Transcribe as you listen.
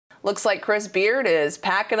Looks like Chris Beard is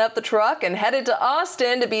packing up the truck and headed to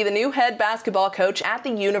Austin to be the new head basketball coach at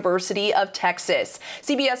the University of Texas.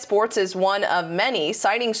 CBS Sports is one of many,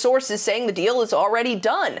 citing sources saying the deal is already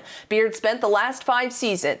done. Beard spent the last 5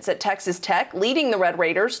 seasons at Texas Tech, leading the Red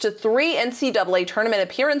Raiders to 3 NCAA tournament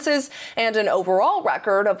appearances and an overall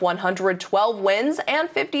record of 112 wins and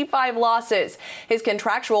 55 losses. His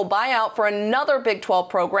contractual buyout for another Big 12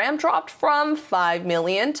 program dropped from $5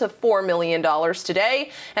 million to $4 million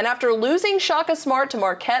today. And after losing Shaka to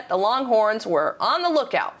Marquette, the Longhorns were on the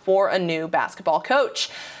lookout for a new basketball coach.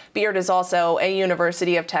 Beard is also a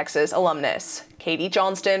University of Texas alumnus. Katie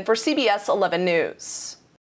Johnston for CBS 11 News.